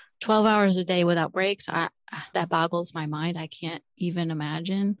 12 hours a day without breaks. That boggles my mind. I can't even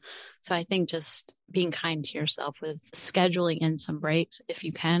imagine. So I think just being kind to yourself with scheduling in some breaks if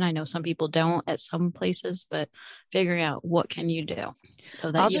you can. I know some people don't at some places, but figuring out what can you do so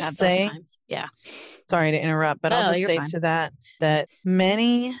that you have those times. Yeah. Sorry to interrupt, but I'll just say to that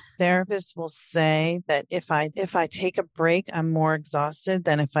many therapists will say that if I take a break, I'm more exhausted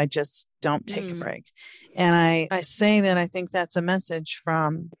than if I just don't take a break. And I say that I think that's a message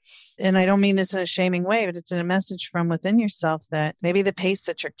from, and I don't mean this in a shaming way, but it's a message from within yourself that maybe the pace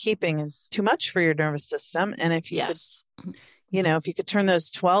that you're keeping is too much for your nervous system. And if you could, if you could turn those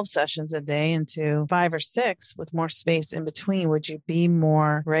 12 sessions a day into 5 or 6 with more space in between, would you be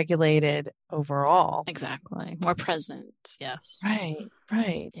more regulated overall? Exactly. More present. Yes.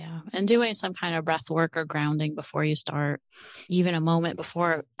 Right. Yeah. And doing some kind of breath work or grounding before you start. Even a moment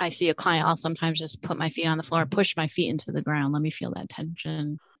before I see a client, I'll sometimes just put my feet on the floor, push my feet into the ground. Let me feel that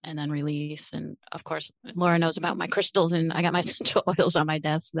tension and then release. And of course, Laura knows about my crystals, and I got my essential oils on my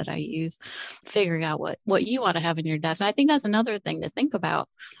desk that I use. Figuring out what you want to have in your desk. And I think that's another thing to think about.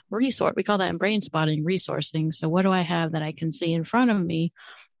 We call that in brain spotting, resourcing. So what do I have that I can see in front of me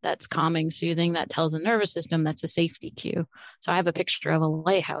that's calming, soothing, that tells the nervous system that's a safety cue? So I have a picture of a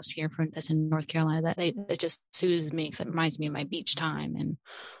lighthouse here that's in North Carolina that just soothes me because it reminds me of my beach time and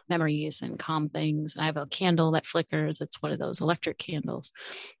memories and calm things. And I have a candle that flickers. It's one of those electric candles.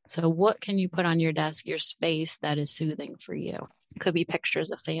 So what can you put on your desk, your space, that is soothing for you? It could be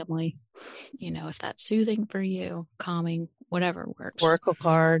pictures of family, if that's soothing for you, calming, whatever works. Oracle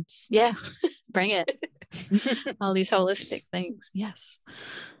cards. Yeah, bring it. All these holistic things. Yes.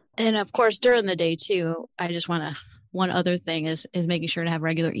 And of course, during the day too, one other thing is making sure to have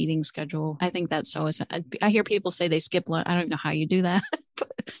regular eating schedule. I think that's so essential. I hear people say they skip lunch. I don't know how you do that,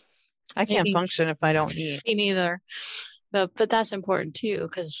 but I can't function if I don't eat. Me neither. But that's important too,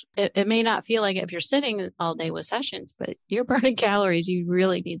 because it may not feel like it if you're sitting all day with sessions, but you're burning calories. You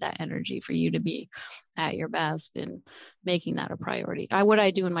really need that energy for you to be at your best and making that a priority. What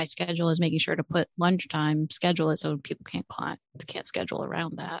I do in my schedule is making sure to put lunchtime, schedule it so people can't schedule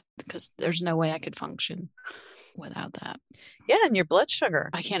around that, because there's no way I could function without that. Yeah, and your blood sugar.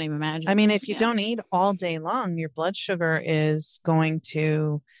 I can't even imagine. I mean, if you don't eat all day long, your blood sugar is going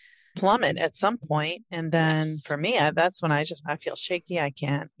to plummet at some point. And then for me, that's when I feel shaky. I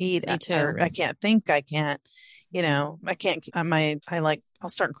can't eat. Me too. I can't think. I can't, I can't, I'll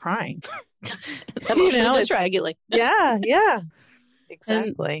start crying. Dysregulate. Yeah.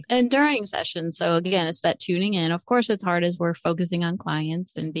 Exactly. And during sessions. So again, it's that tuning in. Of course, it's hard as we're focusing on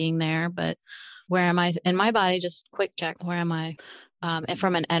clients and being there, but where am I in my body? Just quick check. Where am I? And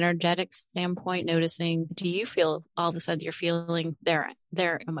from an energetic standpoint, noticing, do you feel all of a sudden you're feeling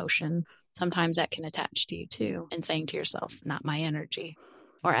their emotion? Sometimes that can attach to you too, and saying to yourself, not my energy,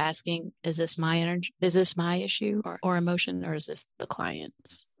 or asking, is this my energy? Is this my issue or emotion, or is this the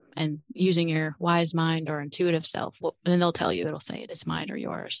client's? And using your wise mind or intuitive self, and then they'll tell you, it'll say it's mine or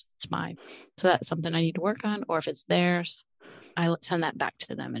yours. It's mine. So that's something I need to work on. Or if it's theirs, I send that back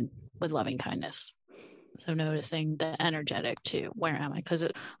to them and with loving kindness. So noticing the energetic too. Where am I? Because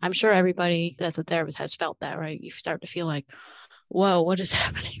I'm sure everybody that's a therapist has felt that, right? You start to feel like, whoa, what is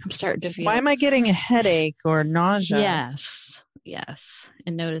happening? I'm starting to feel. Why am I getting a headache or nausea? Yes.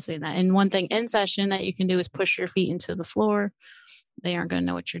 And noticing that. And one thing in session that you can do is push your feet into the floor. They aren't going to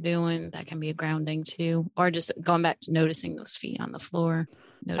know what you're doing. That can be a grounding too. Or just going back to noticing those feet on the floor.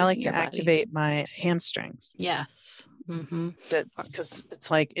 I like to activate my hamstrings. Yes. Mm-hmm. Because it's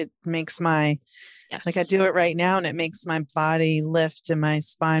like it makes my, like I do it right now and it makes my body lift and my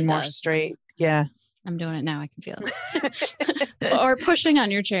spine more straight. Yeah. I'm doing it now. I can feel it. Or pushing on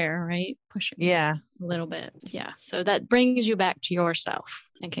your chair, right? Pushing. Yeah. A little bit. Yeah. So that brings you back to yourself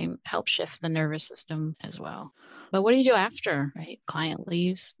and can help shift the nervous system as well. But what do you do after, right? Client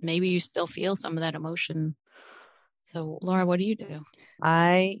leaves. Maybe you still feel some of that emotion. So Laura, what do you do?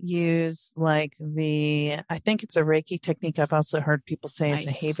 I use I think it's a Reiki technique. I've also heard people say it's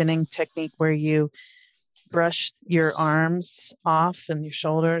a havening technique where you brush your arms off and your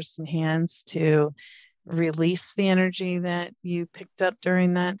shoulders and hands to release the energy that you picked up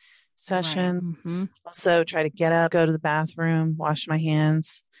during that session. Right. Mm-hmm. Also try to get up, go to the bathroom, wash my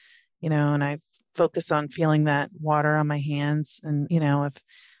hands, and I focus on feeling that water on my hands. And, if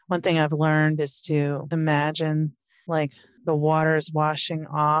one thing I've learned is to imagine like the water is washing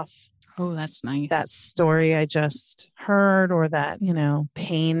off. Oh, that's nice. That story I just heard, or that,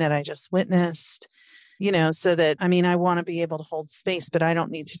 pain that I just witnessed, so that, I want to be able to hold space, but I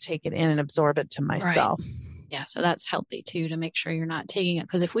don't need to take it in and absorb it to myself. Right. Yeah. So that's healthy too, to make sure you're not taking it.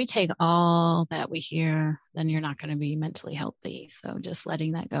 Because if we take all that we hear, then you're not going to be mentally healthy. So just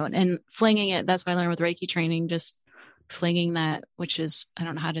letting that go and flinging it. That's what I learned with Reiki training, just flinging that, which is, I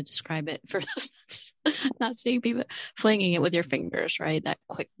don't know how to describe it for not seeing people, flinging it with your fingers, right? That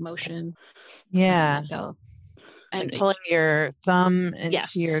quick motion. Yeah. Go. And like pulling your thumb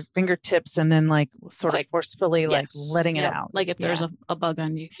into your fingertips and then sort of forcefully letting it out. Like if there's a bug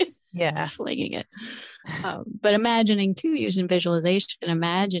on you. Yeah. Flinging it. But imagining too, using visualization,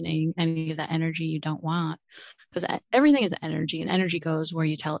 imagining any of that energy you don't want, because everything is energy and energy goes where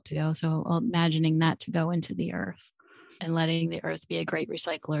you tell it to go. So imagining that to go into the earth and letting the earth be a great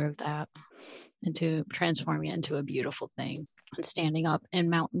recycler of that and to transform it into a beautiful thing. And standing up in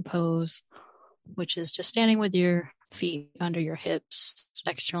mountain pose, which is just standing with your feet under your hips,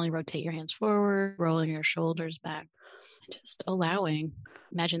 externally rotate your hands forward, rolling your shoulders back, and just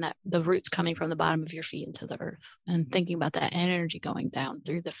imagine that the roots coming from the bottom of your feet into the earth and thinking about that energy going down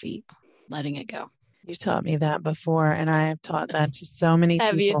through the feet, letting it go. You taught me that before, and I have taught that to so many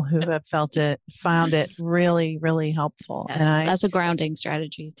people who have found it really, really helpful. Yes, and that's a grounding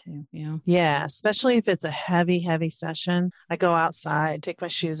strategy too. Yeah, especially if it's a heavy, heavy session. I go outside, take my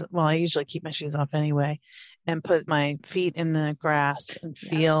shoes. Well, I usually keep my shoes off anyway, and put my feet in the grass and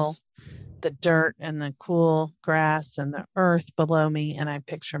feel the dirt and the cool grass and the earth below me. And I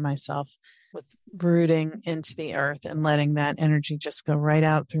picture myself with rooting into the earth and letting that energy just go right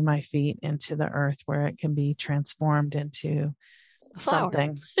out through my feet into the earth where it can be transformed into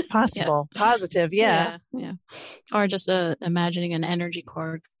something possible, positive. Yeah. Or just imagining an energy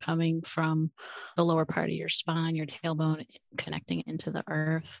cord coming from the lower part of your spine, your tailbone, connecting into the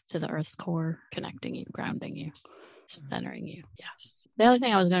earth, to the earth's core, connecting you, grounding you, centering you. Yes. The other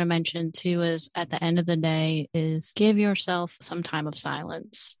thing I was going to mention too is at the end of the day is give yourself some time of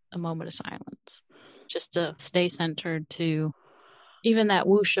silence, a moment of silence, just to stay centered, to even that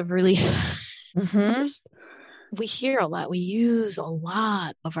whoosh of release. Mm-hmm. Just we hear a lot. We use a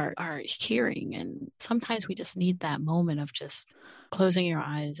lot of our hearing. And sometimes we just need that moment of just closing your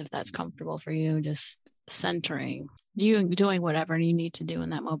eyes if that's comfortable for you, just centering, you doing whatever you need to do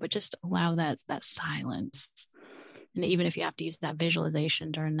in that moment, but just allow that silence. And even if you have to use that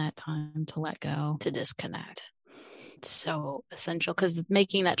visualization during that time to let go, to disconnect. It's so essential because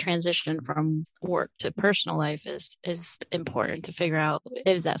making that transition from work to personal life is important to figure out,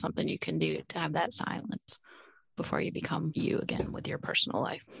 is that something you can do to have that silence before you become you again with your personal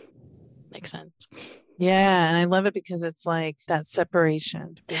life. Makes sense. Yeah. And I love it because it's like that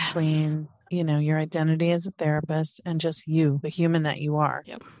separation between, your identity as a therapist and just you, the human that you are.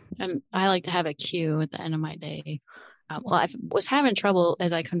 Yep. And I like to have a cue at the end of my day. Well, I was having trouble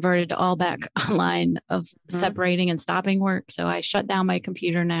as I converted all back online of separating and stopping work. So I shut down my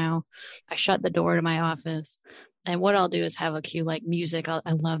computer now. I shut the door to my office. And what I'll do is have a cue like music. I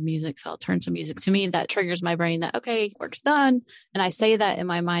love music. So I'll turn some music. To me, that triggers my brain that, okay, work's done. And I say that in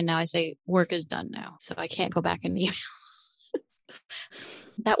my mind now. I say, work is done now. So I can't go back and email.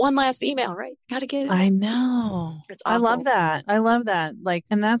 That one last email, right? Got to get it. I know. It's I awful. love that. I love that. Like,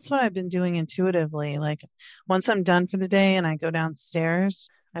 and that's what I've been doing intuitively. Like once I'm done for the day and I go downstairs,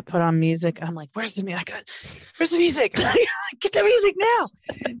 I put on music. I'm like, where's the music? Where's the music? Get the music now.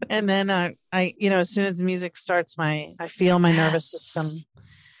 And then I, as soon as the music starts, I feel my nervous system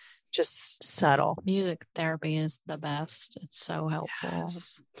just settle. Music therapy is the best. It's so helpful.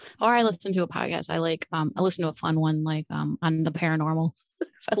 Yes. Or I listen to a podcast. I listen to a fun one like on the paranormal.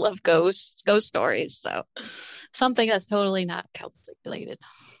 I love ghost stories. So something that's totally not calculated.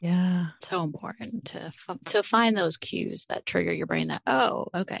 Yeah. So important to find those cues that trigger your brain that, oh,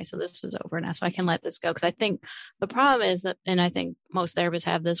 okay, so this is over now. So I can let this go. Because I think the problem is that, and I think most therapists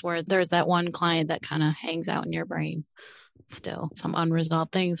have this, where there's that one client that kind of hangs out in your brain still, some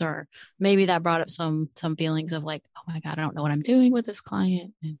unresolved things, or maybe that brought up some feelings of like, oh my God, I don't know what I'm doing with this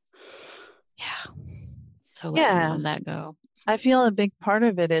client. And so letting some of that go. I feel a big part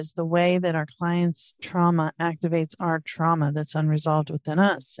of it is the way that our clients' trauma activates our trauma that's unresolved within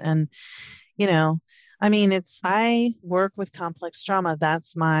us. And, I work with complex trauma.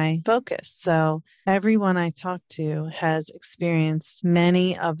 That's my focus. So everyone I talk to has experienced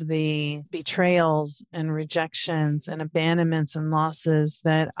many of the betrayals and rejections and abandonments and losses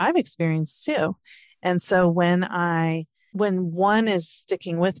that I've experienced too. And so when one is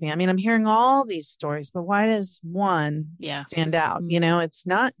sticking with me, I'm hearing all these stories, but why does one stand out? It's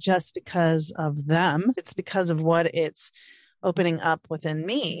not just because of them. It's because of what it's opening up within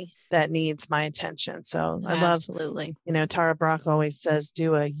me that needs my attention. So I love, absolutely. Tara Brach always says,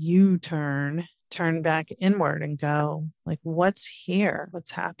 do a U-turn, turn back inward and go like, what's here?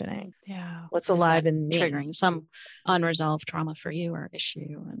 What's happening? Yeah. What's alive in me? Triggering some unresolved trauma for you or issue.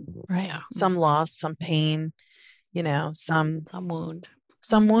 And some loss, some pain, some wound.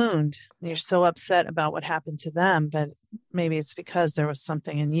 You're so upset about what happened to them, but maybe it's because there was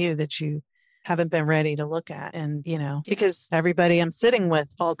something in you that you haven't been ready to look at. And, because everybody I'm sitting with,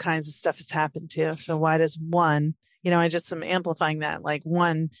 all kinds of stuff has happened to. So why does one, I just am amplifying that, like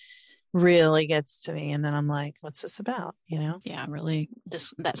one really gets to me. And then I'm like, what's this about? Yeah, really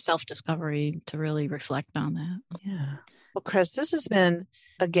just that self-discovery to really reflect on that. Yeah. Well, Chris, this has been,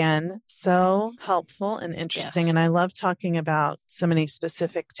 again, so helpful and interesting. Yes. And I love talking about so many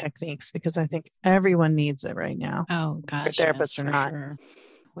specific techniques because I think everyone needs it right now. Oh, gosh. Therapists or not. Sure.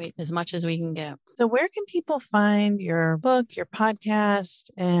 Wait, as much as we can get. So where can people find your book, your podcast,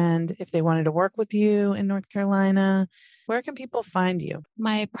 and if they wanted to work with you in North Carolina, where can people find you?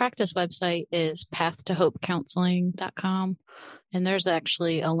 My practice website is pathtohopecounseling.com. And there's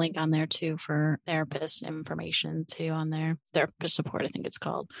actually a link on there too for therapist information too on there. Therapist support, I think it's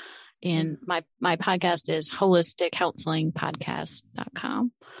called. And my podcast is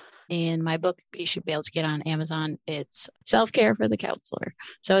holisticcounselingpodcast.com. And my book, you should be able to get on Amazon. It's Self-Care for the Counselor.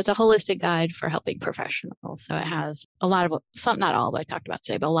 So it's a holistic guide for helping professionals. So it has a lot of, not all of what I talked about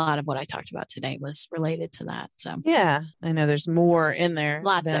today, but a lot of what I talked about today was related to that. So yeah, I know there's more in there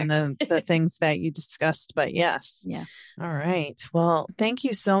than the things that you discussed, but yes. Yeah. All right. Well, thank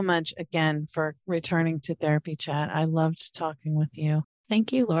you so much again for returning to Therapy Chat. I loved talking with you.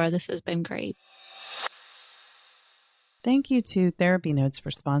 Thank you, Laura. This has been great. Thank you to Therapy Notes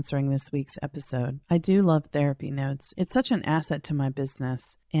for sponsoring this week's episode. I do love Therapy Notes. It's such an asset to my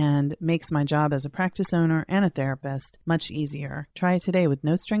business and makes my job as a practice owner and a therapist much easier. Try it today with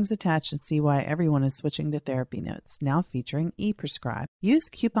no strings attached and see why everyone is switching to Therapy Notes, now featuring ePrescribe. Use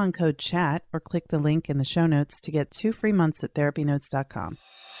coupon code CHAT or click the link in the show notes to get 2 free months at therapynotes.com.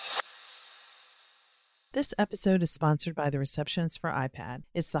 This episode is sponsored by the Receptionist for iPad.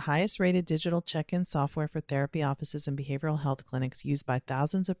 It's the highest rated digital check-in software for therapy offices and behavioral health clinics used by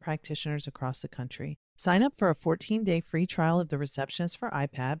thousands of practitioners across the country. Sign up for a 14-day free trial of the Receptionist for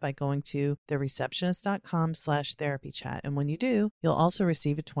iPad by going to thereceptionist.com/therapychat. And when you do, you'll also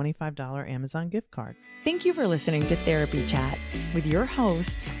receive a $25 Amazon gift card. Thank you for listening to Therapy Chat with your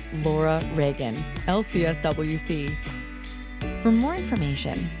host, Laura Reagan, LCSWC. For more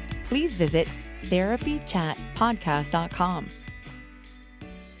information, please visit therapychatpodcast.com.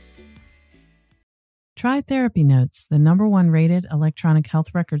 Try Therapy Notes, the #1 rated electronic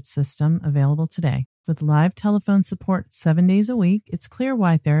health record system available today. With live telephone support 7 days a week, it's clear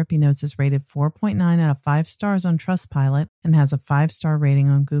why Therapy Notes is rated 4.9 out of 5 stars on Trustpilot and has a 5-star rating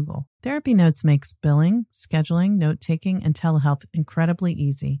on Google. Therapy Notes makes billing, scheduling, note-taking, and telehealth incredibly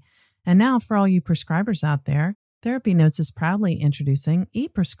easy. And now, for all you prescribers out there, Therapy Notes is proudly introducing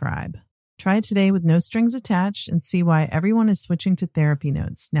ePrescribe. Try it today with no strings attached and see why everyone is switching to Therapy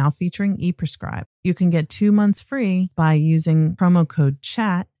Notes, now featuring ePrescribe. You can get 2 months free by using promo code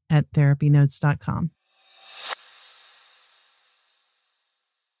CHAT at therapynotes.com.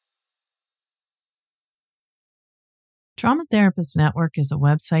 Trauma Therapist Network is a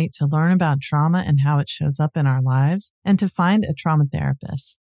website to learn about trauma and how it shows up in our lives and to find a trauma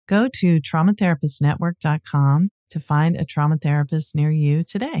therapist. Go to traumatherapistnetwork.com to find a trauma therapist near you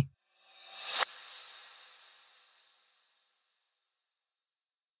today.